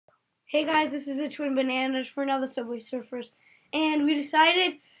Hey guys, this is the Twin Bananas for another Subway Surfers, and we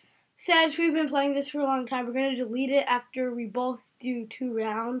decided, since we've been playing this for a long time, we're going to delete it after we both do 2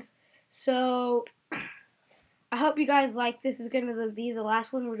 rounds. So, I hope you guys like this. It's going to be the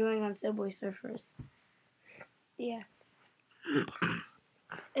last one we're doing on Subway Surfers. Yeah.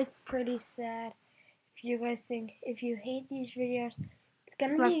 It's pretty sad. If you guys if you hate these videos, it's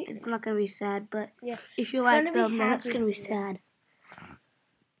not going to be sad, but yeah, if you like them, then it's going to be sad.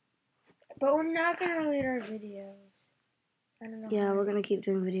 But we're not going to delete our videos. I don't know. Yeah, we're going to keep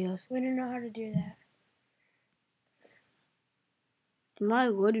doing videos. We don't know how to do that. And why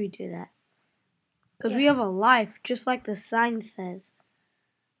would we do that? Because we have a life, just like the sign says.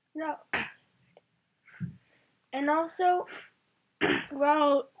 No. And also,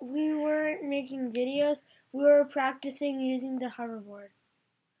 while we weren't making videos, we were practicing using the hoverboard.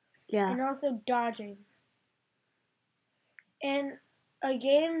 Yeah. And also dodging. And a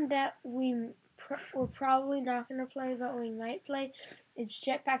game that we're probably not going to play, but we might play, is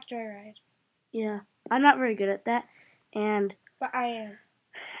Jetpack Joyride. Yeah. I'm not very good at that. But I am.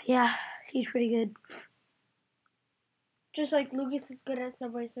 Yeah, he's pretty good. Just like Lucas is good at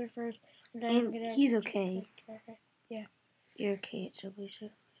Subway Surfers, and I'm good at he's okay. Yeah. You're okay at Subway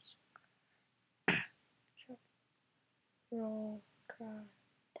Surfers. Roll, cross,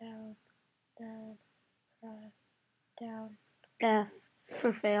 down, down, cross, down. F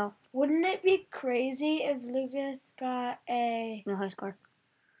for fail. Wouldn't it be crazy if Lucas got a... No high score.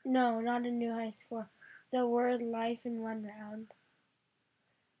 No, not a new high score. The word life in 1 round.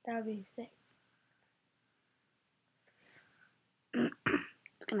 That would be sick.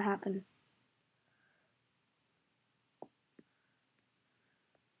 It's gonna happen.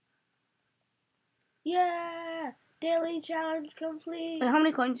 Yeah! Daily challenge complete! Wait, how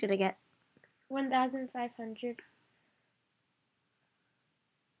many coins did I get? 1,500.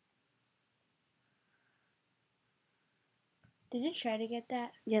 Did you try to get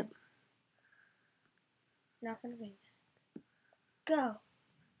that? Yep. Not gonna be that. Go!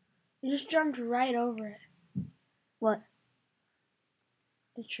 You just jumped right over it. What?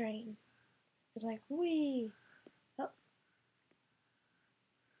 The train. It's like, whee! Oh.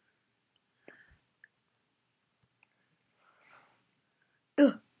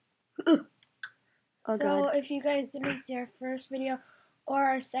 Oh, so God. if you guys didn't see our first video or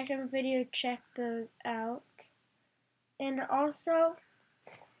our second video, check those out. And also,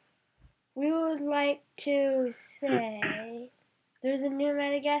 we would like to say there's a new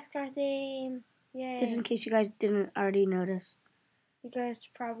Madagascar theme. Yay. Just in case you guys didn't already notice. You guys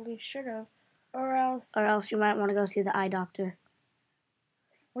probably should have. Or else you might want to go see the eye doctor.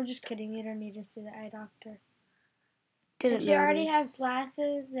 We're just kidding. You don't need to see the eye doctor. If you already have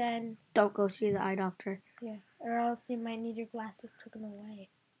glasses, then don't go see the eye doctor. Yeah, or else you might need your glasses taken away.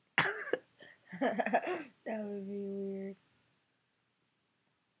 That would be weird.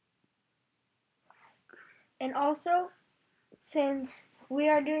 And also, since we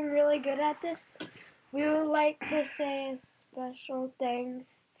are doing really good at this, we would like to say special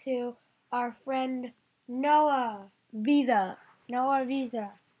thanks to our friend Noah Visa.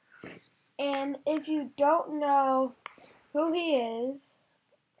 And if you don't know who he is,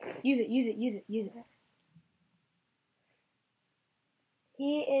 use it.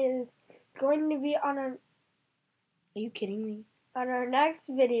 He is going to be on Are you kidding me? On our next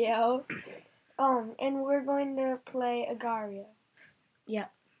video, and we're going to play Agario. Yeah.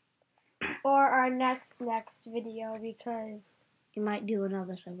 Or our next video, because you might do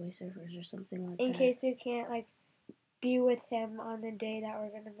another Subway Surfers or something like that. In case you can't be with him on the day that we're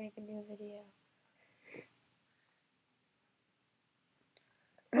gonna make a new video.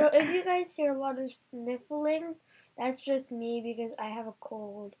 So if you guys hear a lot of sniffling, that's just me because I have a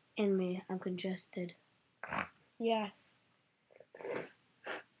cold. And me, I'm congested. Yeah.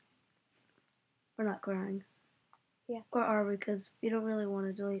 We're not crying. Yeah. Or are we? Because we don't really want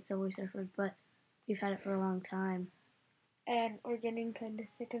to delete Subway Surfers, but we've had it for a long time. And we're getting kind of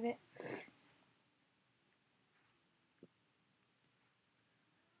sick of it.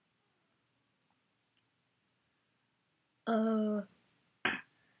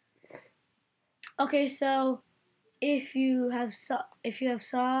 Okay, so if you have saw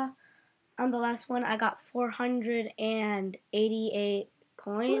on the last one, I got 488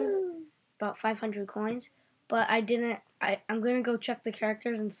 coins, about 500 coins, but I didn't. I'm gonna go check the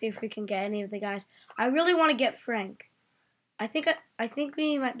characters and see if we can get any of the guys. I really want to get Frank. I think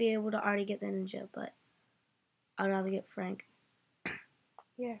we might be able to already get the ninja, but I'd rather get Frank.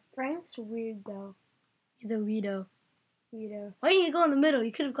 Yeah, Frank's weird though. He's a weirdo. Why didn't you go in the middle?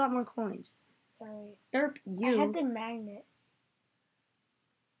 You could have got more coins. Sorry. Derp, you. I had the magnet.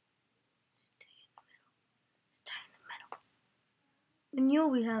 And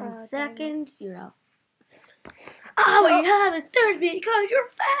you'll be having dang it. seconds. You're out. Oh, So- we have a third because you're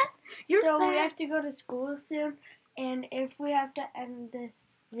fat. You're So fat. we have to go to school soon, and if we have to end this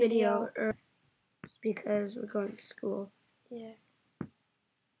video because we're going to school. yeah.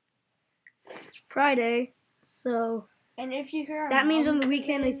 It's Friday, so And if you hear our that means mom on the come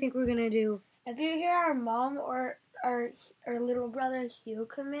weekend I in- think we're gonna do. if you hear our mom or our little brother Hugh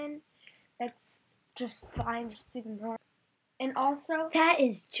come in, that's just fine. Just ignore. And also, That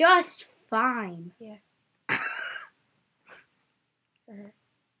is just fine. yeah.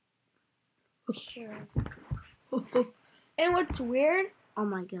 Sure. And what's weird Oh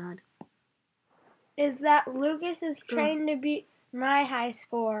my god. is that Lucas is trying to beat my high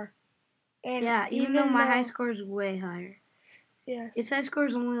score. And Yeah, even though my high score is way higher. Yeah. His high score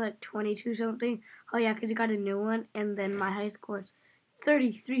is only like 22 something. Oh yeah, because he got a new one, and then my high score is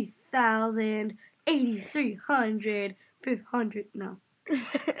 33,000, 8,300, 500. No,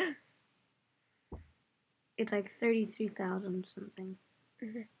 it's like 33,000 something.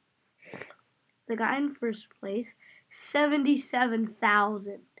 Mhm. The guy in first place,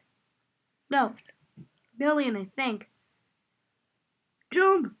 77,000. No, million, I think.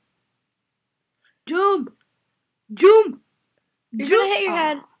 Jump! Jump! Jump! You're Jump! gonna hit your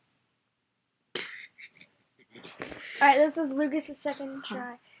head. Aw. Alright, this is Lucas' second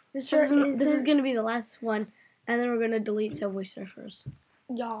try. This is gonna be the last one, and then we're gonna delete Subway Surfers.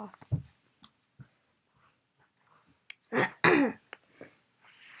 Yeah.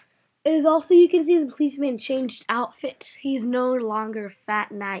 It is also, you can see the policeman changed outfits. He's no longer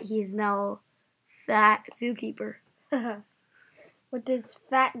Fat Knight. He is now Fat Zookeeper. With this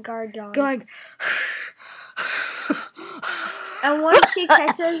fat guard dog. Going. And once he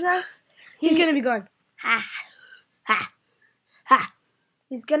catches us, He's gonna be going. Ha, ha, ha.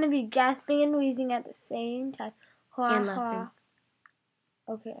 he's gonna be gasping and wheezing at the same time. Ha, And ha. laughing.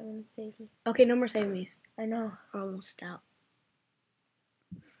 Okay, I'm gonna save you. Okay, no more saving these. I know. We're almost out.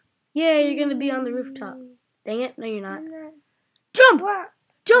 Yeah, you're gonna be on the rooftop. Dang it! No, you're not. Jump! What?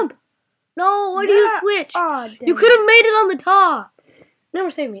 Jump! No, why do you Yeah. switch? Oh, You could have made it on the top. No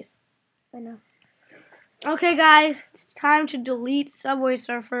more saving these. I know. Okay, guys, it's time to delete Subway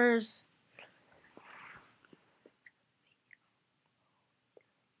Surfers.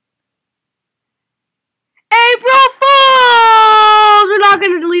 April Fools! We're not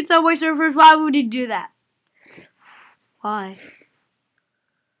going to delete Subway Surfers. Why would you do that? Why?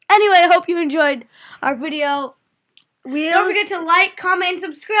 Anyway, I hope you enjoyed our video. Don't forget to like, comment, and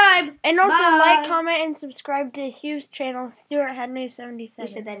subscribe. And also Bye. like, comment, and subscribe to Hugh's channel, Stuart Henry 77.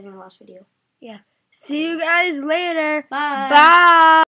 We said that in the last video. See you guys later. Bye. Bye.